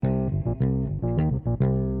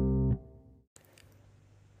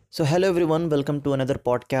Hello everyone, welcome to another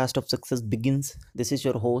podcast of Success Begins. This is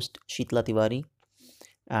your host Sheetla Tiwari,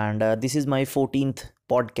 and this is my 14th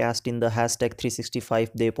podcast in the hashtag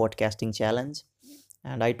 365 day podcasting challenge.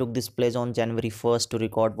 And I took this pledge on January 1st to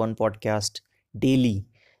record one podcast daily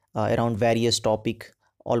around various topic.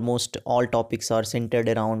 Almost all topics are centered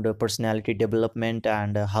around personality development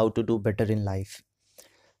and how to do better in life.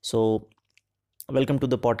 So, welcome to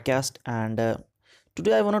the podcast, and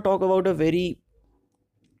today I want to talk about a very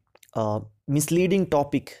misleading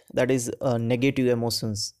topic, that is negative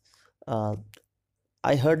emotions. uh,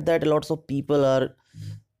 I heard that lots of people are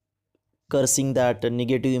cursing that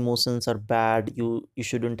negative emotions are bad, you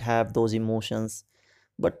shouldn't have those emotions.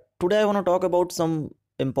 But today I want to talk about some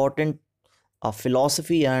important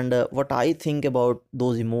philosophy and what I think about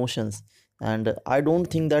those emotions. And I don't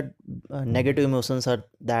think that negative emotions are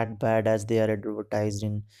that bad as they are advertised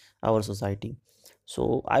in our society.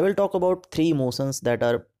 So I will talk about three emotions that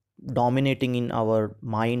are dominating in our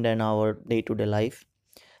mind and our day-to-day life.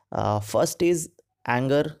 First is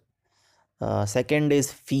anger, second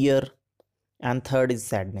is fear, and third is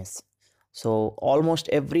sadness. So almost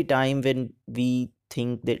every time when we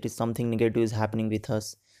think that is something negative is happening with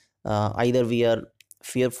us, either we are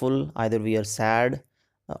fearful, either we are sad,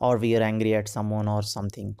 or we are angry at someone or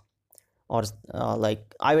something. Or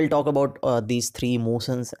like I will talk about these three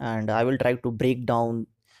emotions, and I will try to break down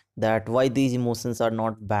that why these emotions are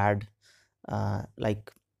not bad.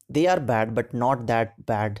 Like they are bad but not that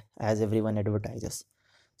bad as everyone advertises.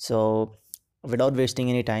 So without wasting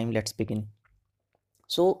any time, let's begin.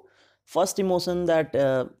 So first emotion that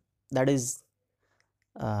is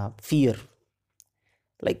fear.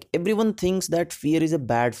 Like everyone thinks that fear is a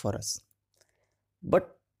bad for us,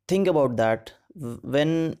 but think about that.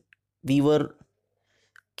 When we were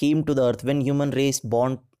came to the earth, when human race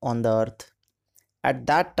born on the earth, at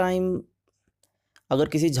that time अगर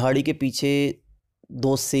किसी झाड़ी के पीछे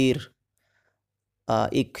दो शेर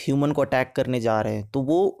एक human को attack करने जा रहे हैं, तो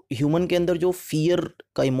वो ह्यूमन के अंदर जो फियर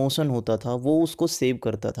का इमोशन होता था वो उसको सेव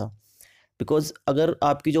करता था। बिकॉज अगर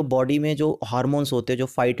आपकी जो बॉडी में जो हार्मोन्स होते हैं, जो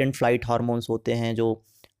फाइट एंड फ्लाइट हार्मोन्स होते हैं, जो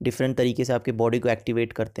डिफरेंट तरीके से आपकी बॉडी को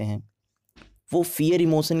एक्टिवेट करते हैं, वो फियर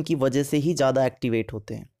इमोशन की वजह से ही ज़्यादा एक्टिवेट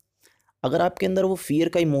होते हैं। अगर आपके अंदर वो फियर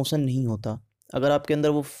का इमोशन नहीं होता, अगर आपके अंदर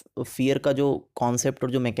वो फियर का जो कॉन्सेप्ट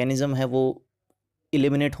और जो मैकेनिज्म है वो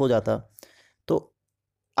एलिमिनेट हो जाता, तो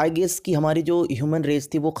आई गेस कि हमारी जो ह्यूमन रेस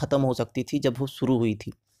थी वो ख़त्म हो सकती थी जब वो शुरू हुई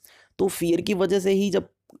थी। तो फियर की वजह से ही जब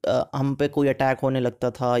हम पे कोई अटैक होने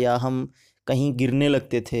लगता था, या हम कहीं गिरने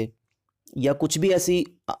लगते थे, या कुछ भी ऐसी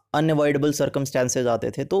अनअवॉइडेबल सर्कमस्टेंसेज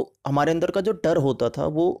आते थे, तो हमारे अंदर का जो डर होता था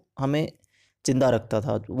वो हमें जिंदा रखता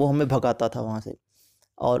था, वो हमें भगाता था वहाँ से।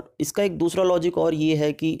 और इसका एक दूसरा लॉजिक और ये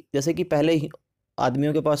है कि जैसे कि पहले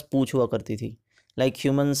आदमियों के पास पूँछ हुआ करती थी, like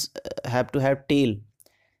humans have to have tail,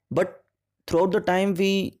 but throughout the time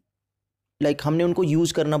we like हमने उनको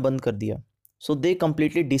यूज़ करना बंद कर दिया, सो दे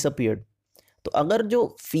कम्प्लीटली डिसअपियर्ड। तो अगर जो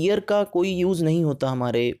फियर का कोई यूज़ नहीं होता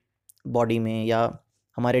हमारे बॉडी में, या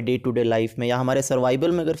हमारे डे टू डे लाइफ में, या हमारे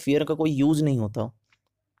सर्वाइवल में अगर फियर का कोई यूज़ नहीं होता,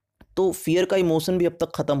 तो फियर का इमोशन भी अब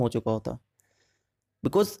तक ख़त्म हो चुका होता।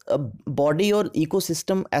 बिकॉज बॉडी और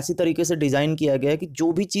इकोसिस्टम ऐसी तरीके से डिज़ाइन किया गया है कि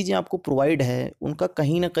जो भी चीज़ें आपको प्रोवाइड है उनका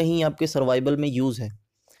कहीं ना कहीं आपके सर्वाइवल में यूज़ है।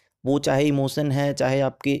 वो चाहे इमोशन है, चाहे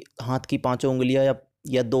आपके हाथ की पांचों उंगलियां,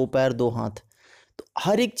 या दो पैर दो हाथ, तो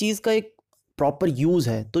हर एक चीज़ का एक प्रॉपर यूज़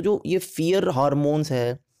है। तो जो ये फियर हार्मोन्स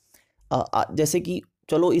है, जैसे कि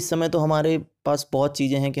चलो इस समय तो हमारे पास बहुत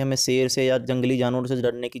चीज़ें हैं कि हमें शेर से या जंगली जानवरों से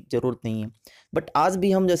डरने की ज़रूरत नहीं है, बट आज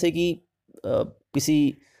भी हम जैसे कि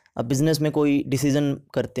किसी बिजनेस में कोई डिसीजन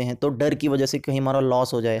करते हैं तो डर की वजह से कहीं हमारा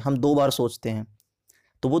लॉस हो जाए, हम दो बार सोचते हैं।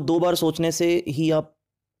 तो वो दो बार सोचने से ही आप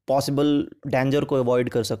पॉसिबल डेंजर को अवॉइड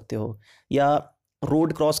कर सकते हो। या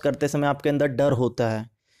रोड क्रॉस करते समय आपके अंदर डर होता है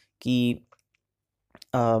कि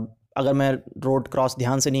अ, अगर मैं रोड क्रॉस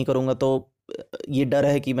ध्यान से नहीं करूँगा तो ये डर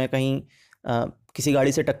है कि मैं कहीं किसी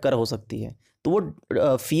गाड़ी से टक्कर हो सकती है। तो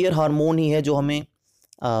वो फियर हार्मोन ही है जो हमें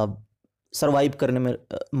सरवाइव करने में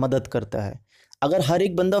मदद करता है। अगर हर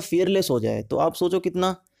एक बंदा फियरलेस हो जाए तो आप सोचो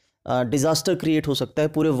कितना डिज़ास्टर क्रिएट हो सकता है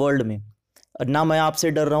पूरे वर्ल्ड में। ना मैं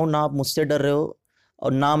आपसे डर रहा हूँ, ना आप मुझसे डर रहे हो,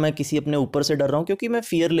 और ना मैं किसी अपने ऊपर से डर रहा हूँ, क्योंकि मैं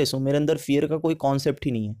फियरलेस हूँ, मेरे अंदर फियर का कोई कॉन्सेप्ट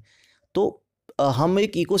ही नहीं है। तो हम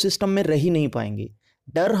एक इकोसिस्टम में रह ही नहीं पाएंगे।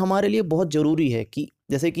 डर हमारे लिए बहुत ज़रूरी है कि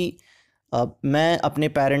जैसे कि मैं अपने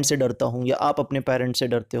पेरेंट्स से डरता हूँ, या आप अपने पेरेंट्स से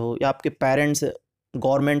डरते हो, या आपके पेरेंट्स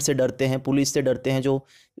गवर्नमेंट से डरते हैं, पुलिस से डरते हैं,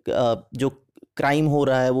 जो क्राइम हो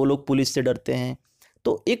रहा है वो लोग पुलिस से डरते हैं।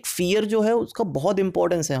 तो एक फ़ियर जो है उसका बहुत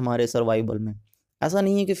इंपॉर्टेंस है हमारे सर्वाइवल में। ऐसा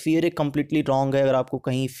नहीं है कि फ़ियर एक कम्प्लीटली रॉन्ग है। अगर आपको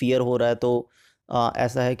कहीं फ़ियर हो रहा है तो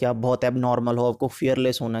ऐसा है कि आप बहुत एबनॉर्मल हो, आपको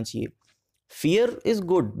फ़ियरलेस होना चाहिए। फियर इज़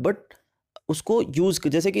गुड, बट उसको यूज़,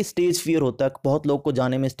 जैसे कि स्टेज फियर होता है, बहुत लोग को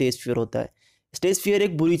जाने में स्टेज फियर होता है। स्टेज फियर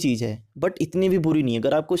एक बुरी चीज़ है, बट इतनी भी बुरी नहीं है।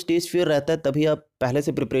 अगर आपको स्टेज फियर रहता है तभी आप पहले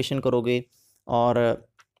से प्रिपरेशन करोगे और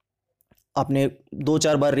अपने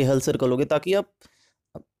 2-4 बार रिहर्सल करोगे ताकि आप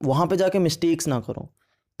वहाँ पे जाके मिस्टेक्स ना करो।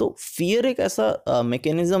 तो फियर एक ऐसा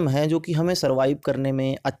मैकेनिज़्म है जो कि हमें सर्वाइव करने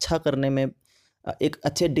में, अच्छा करने में, एक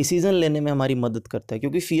अच्छे डिसीज़न लेने में हमारी मदद करता है,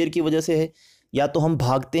 क्योंकि फियर की वजह से है या तो हम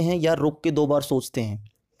भागते हैं या रुक के 2 बार सोचते हैं।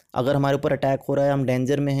 अगर हमारे ऊपर अटैक हो रहा है, हम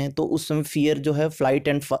डेंजर में हैं, तो उस समय फियर जो है flight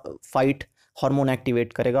and fight hormone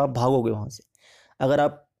activate करेगा, आप भागोगे वहाँ से। अगर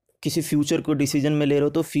आप किसी फ्यूचर को डिसीजन में ले रहे हो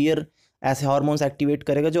तो फियर ऐसे हार्मोन्स एक्टिवेट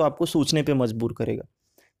करेगा जो आपको सोचने पे मजबूर करेगा।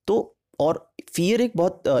 तो और फियर एक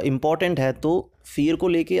बहुत इम्पॉर्टेंट है, तो फियर को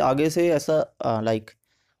लेके आगे से ऐसा लाइक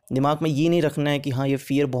दिमाग में ये नहीं रखना है कि हाँ ये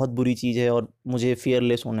फियर बहुत बुरी चीज़ है और मुझे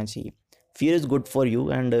फियरलेस होना चाहिए। Fear is good for you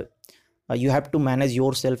and you have to manage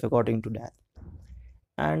yourself according to that.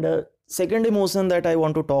 And second emotion that I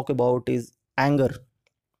want to talk about is anger.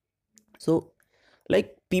 So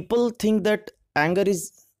like people think that anger is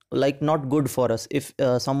like not good for us. If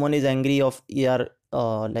someone is angry of yeah,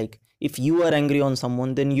 like if you are angry on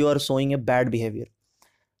someone, then you are showing a bad behavior.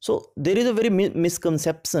 So there is a very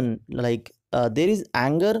misconception, like there is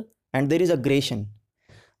anger and there is aggression.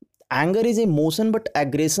 Anger is emotion, but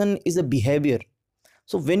aggression is a behavior.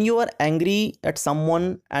 So when you are angry at someone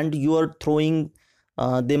and you are throwing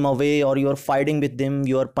them away, or you are fighting with them,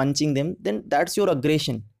 you are punching them, then that's your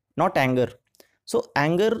aggression, not anger. So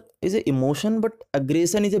anger is an emotion, but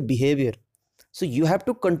aggression is a behavior. So you have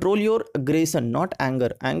to control your aggression, not anger.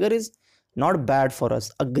 Anger is not bad for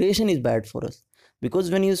us. Aggression is bad for us,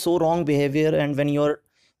 because when you show wrong behavior and when you are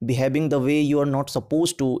behaving the way you are not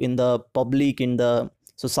supposed to in the public, in the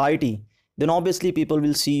society, then obviously people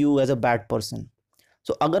will see you as a bad person.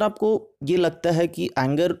 So अगर आपको ये लगता है कि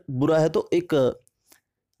anger बुरा है, तो एक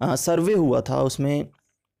सर्वे हुआ था, उसमें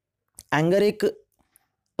एंगर एक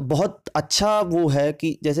बहुत अच्छा वो है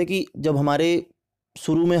कि जैसे कि जब हमारे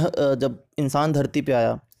शुरू में जब इंसान धरती पे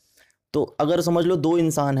आया, तो अगर समझ लो 2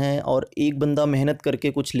 इंसान हैं और एक बंदा मेहनत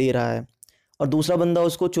करके कुछ ले रहा है और दूसरा बंदा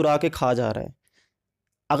उसको चुरा के खा जा रहा है।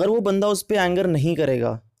 अगर वो बंदा उस पर एंगर नहीं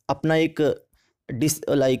करेगा, अपना एक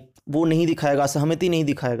वो नहीं दिखाएगा, सहमति नहीं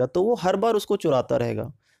दिखाएगा, तो वो हर बार उसको चुराता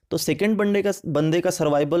रहेगा, तो सेकंड बंदे का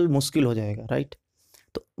सर्वाइवल मुश्किल हो जाएगा, राइट।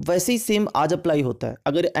 तो वैसे ही सेम आज अप्लाई होता है।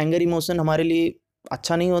 अगर एंगर इमोशन हमारे लिए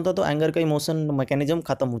अच्छा नहीं होता तो एंगर का इमोशन मैकेनिज्म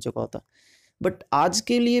ख़त्म हो चुका होता। बट आज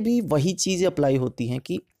के लिए भी वही चीज़ें अप्लाई होती हैं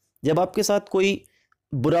कि जब आपके साथ कोई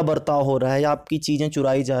बुरा बर्ताव हो रहा है या आपकी चीज़ें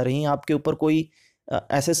चुराई जा रही हैं, आपके ऊपर कोई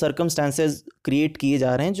ऐसे सर्कमस्टांसेस क्रिएट किए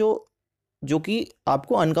जा रहे हैं जो कि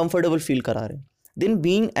आपको अनकंफर्टेबल फील करा रहे हैं, then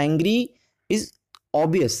being angry is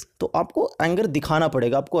obvious. तो आपको एंगर दिखाना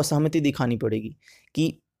पड़ेगा, आपको असहमति दिखानी पड़ेगी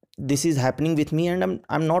कि this is happening with me and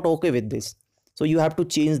I'm not okay with this. So you have to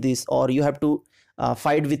change this, or you have to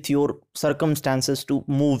fight with your circumstances to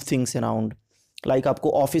move things around. Like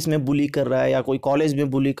आपको office में बुली कर रहा है या कोई college में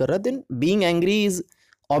बुली कर रहा है, then being angry is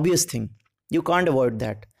obvious thing. You can't avoid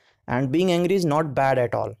that. And being angry is not bad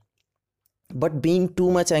at all. But being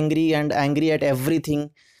too much angry and angry at everything,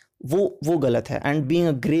 वो गलत है. And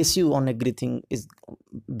being aggressive on everything is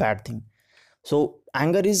bad thing. So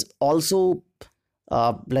anger is also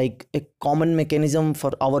like a common mechanism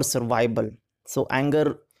for our survival. So anger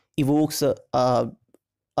evokes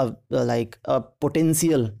like a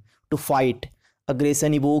potential to fight.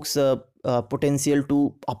 Aggression evokes a potential to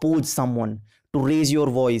oppose someone, to raise your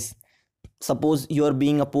voice. Suppose you are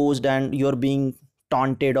being opposed and you are being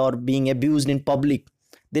taunted or being abused in public,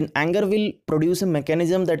 then anger will produce a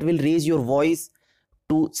mechanism that will raise your voice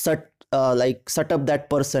to shut up that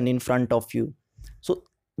person in front of you. So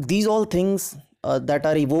these all things that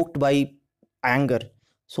are evoked by anger.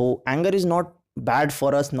 So anger is not bad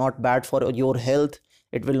for us, not bad for your health.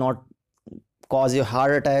 It will not cause a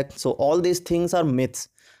heart attack. So all these things are myths.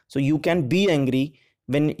 So you can be angry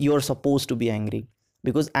when you're supposed to be angry,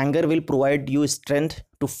 because anger will provide you strength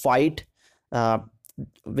to fight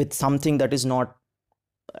with something that is not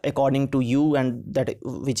according to you and that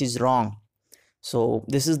which is wrong. So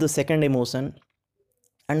this is the second emotion.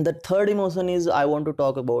 And the third emotion is I want to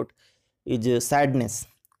talk about is sadness.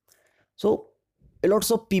 So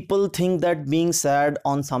lots of people think that being sad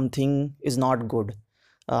on something is not good.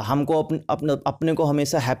 हमको अपने को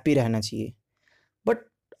हमेशा happy रहना चाहिए। But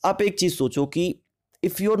आप एक चीज़ सोचो कि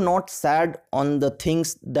if you are not sad on the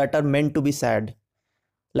things that are meant to be sad,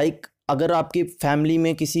 like अगर आपकी फैमिली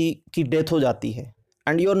में किसी की डेथ हो जाती है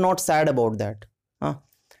and you are not sad about that, हाँ,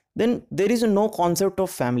 then there is no concept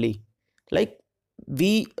of family.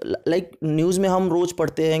 Like news में हम रोज़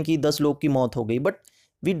पढ़ते हैं कि 10 लोग की मौत हो गई, but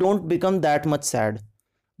we don't become that much sad.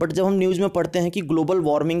 But जब हम न्यूज़ में पढ़ते हैं कि ग्लोबल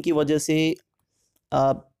वार्मिंग की वजह से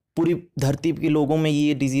पूरी धरती के लोगों में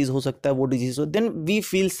ये डिजीज़ हो सकता है, वो डिजीज़ हो, then we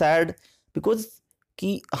feel sad, because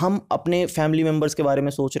कि हम अपने फैमिली मेम्बर्स के बारे में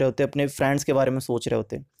सोच रहे होते हैं, अपने फ्रेंड्स के बारे में सोच रहे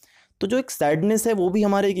होते हैं। तो जो एक सैडनेस है वो भी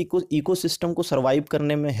हमारे एक इकोसिस्टम को सर्वाइव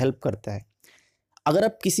करने में हेल्प करता है। अगर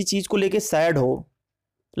आप किसी चीज़ को लेके सैड हो,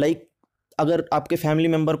 लाइक अगर आपके फैमिली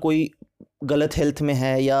मेम्बर कोई गलत हेल्थ में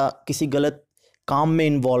है या किसी गलत काम में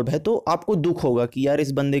इन्वॉल्व है, तो आपको दुख होगा कि यार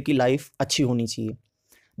इस बंदे की लाइफ अच्छी होनी चाहिए।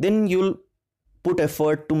 Then you'll put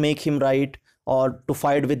effort to make him right और to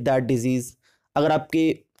fight with that disease. अगर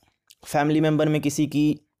आपके फैमिली मेम्बर में किसी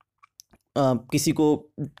की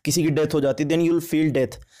डेथ हो जाती, then you'll feel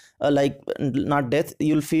death, like not death,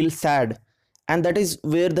 you'll feel sad, and that is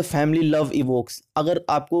where the family love evokes. अगर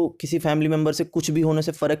आपको किसी फैमिली मेम्बर से कुछ भी होने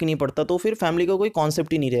से फ़र्क ही नहीं पड़ता, तो फिर फैमिली का कोई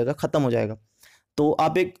कॉन्सेप्ट ही नहीं रहेगा, ख़त्म हो जाएगा। तो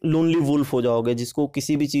आप एक लोनली वुल्फ हो जाओगे जिसको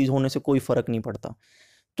किसी भी चीज़ होने से कोई फ़र्क नहीं पड़ता।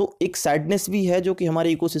 तो एक सैडनेस भी है जो कि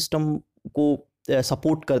हमारे इकोसिस्टम को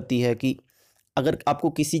सपोर्ट करती है, कि अगर आपको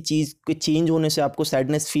किसी चीज़ के चेंज होने से आपको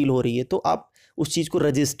सैडनेस फील हो रही है, तो आप उस चीज़ को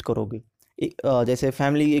रजिस्ट करोगे। जैसे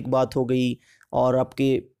फैमिली एक बात हो गई, और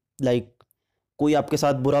आपके लाइक कोई आपके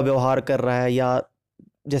साथ बुरा व्यवहार कर रहा है, या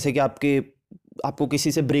जैसे कि आपको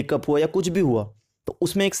किसी से ब्रेकअप हुआ या कुछ भी हुआ, तो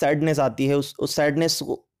उसमें एक सैडनेस आती है। उस सैडनेस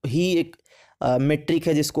ही एक मेट्रिक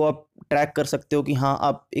है जिसको आप ट्रैक कर सकते हो कि हाँ,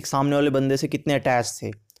 आप एक सामने वाले बंदे से कितने अटैच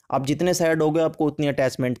थे। आप जितने सैड हो गए, आपको उतनी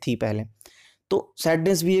अटैचमेंट थी पहले। तो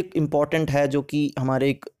सैडनेस भी एक इम्पॉर्टेंट है जो कि हमारे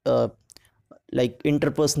एक लाइक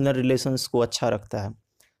इंटरपर्सनल रिलेशंस को अच्छा रखता है।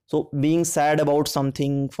 सो being sad about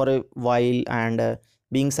something for a while, and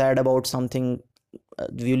being sad about something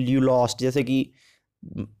you lost, जैसे कि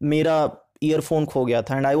मेरा ईयरफोन खो गया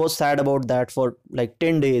था, and I was sad about that for like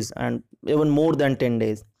 10 days and even more than 10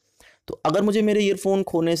 days। तो अगर मुझे मेरे ईयरफोन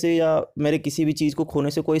खोने से या मेरे किसी भी चीज़ को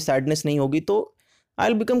खोने से कोई सैडनेस नहीं होगी, तो I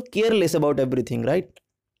will become careless about everything, right?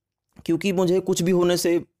 क्योंकि मुझे कुछ भी होने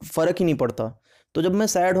से फ़र्क ही नहीं पड़ता। तो जब मैं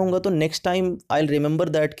सैड होऊंगा, तो next time I will remember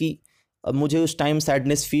that कि मुझे उस टाइम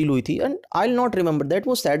सैडनेस फील हुई थी, and I will not remember that.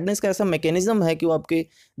 वो सैडनेस का ऐसा मैकेनिज्म है कि वो आपके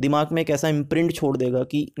दिमाग में एक ऐसा इम्प्रिंट छोड़ देगा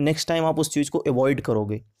कि नेक्स्ट टाइम आप उस चीज़ को अवॉइड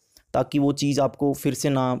करोगे, ताकि वो चीज़ आपको फिर से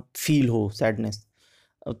ना फील हो सैडनेस।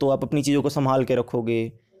 तो आप अपनी चीज़ों को संभाल के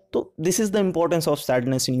रखोगे। तो this is the importance of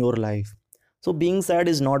sadness in your life. So being sad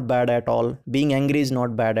is not bad at all, being angry is not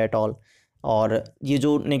bad at all. और ये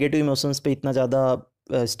जो नेगेटिव इमोशंस पे इतना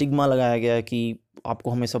ज़्यादा स्टिग्मा लगाया गया है कि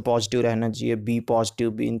आपको हमेशा पॉजिटिव रहना चाहिए, be positive,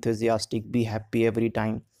 be enthusiastic, be happy every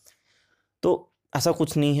time, तो ऐसा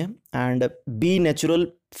कुछ नहीं है। And be natural,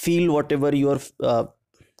 feel whatever you are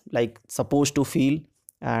like supposed to feel,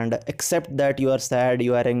 and accept that you are sad,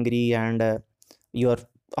 you are angry, and you are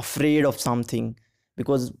afraid of something,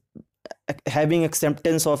 because having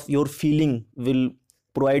acceptance of your feeling will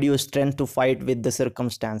provide you strength to fight with the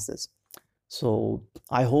circumstances. So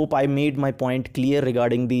I hope I made my point clear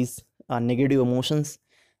regarding these negative emotions,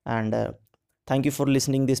 and thank you for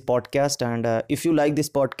listening this podcast. And if you like this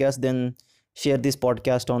podcast, then share this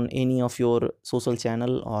podcast on any of your social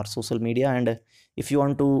channel or social media. And if you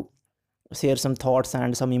want to share some thoughts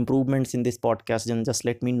and some improvements in this podcast, then just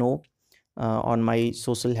let me know on my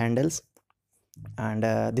social handles. And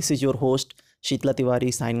this is your host Sheetla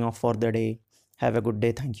Tiwari signing off for the day. Have a good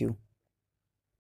day. Thank you.